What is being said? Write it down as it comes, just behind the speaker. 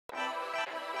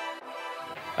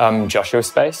I'm Joshua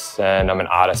Space and I'm an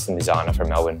artist and designer from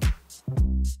Melbourne.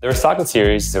 The Recycled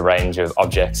series is a range of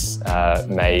objects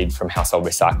made from household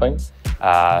recycling.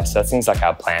 So things like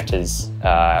our planters,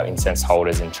 our incense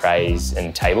holders and trays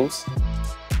and tables.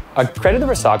 I created the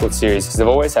Recycled series because I've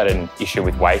always had an issue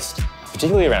with waste,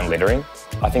 particularly around littering.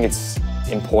 I think it's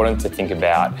important to think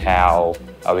about how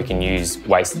we can use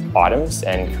waste items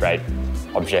and create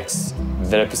objects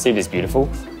that are perceived as beautiful.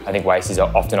 I think waste is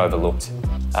often overlooked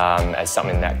as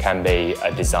something that can be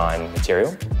a design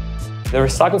material. The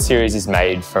Recycled series is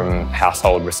made from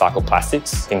household recycled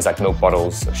plastics, things like milk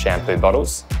bottles or shampoo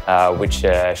bottles, which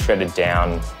are shredded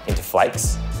down into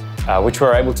flakes, which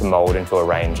we're able to mould into a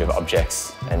range of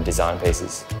objects and design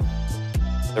pieces.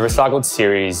 The Recycled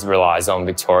series relies on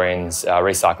Victorians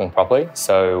recycling properly,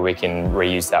 so we can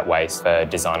reuse that waste for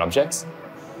design objects.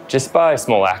 Just by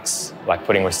small acts, like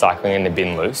putting recycling in the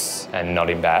bin loose and not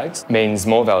in bags, means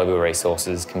more valuable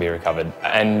resources can be recovered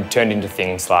and turned into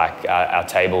things like our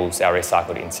tables, our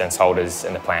recycled incense holders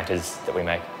and the planters that we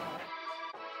make.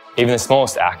 Even the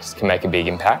smallest act can make a big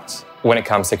impact when it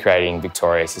comes to creating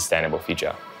Victoria's sustainable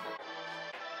future.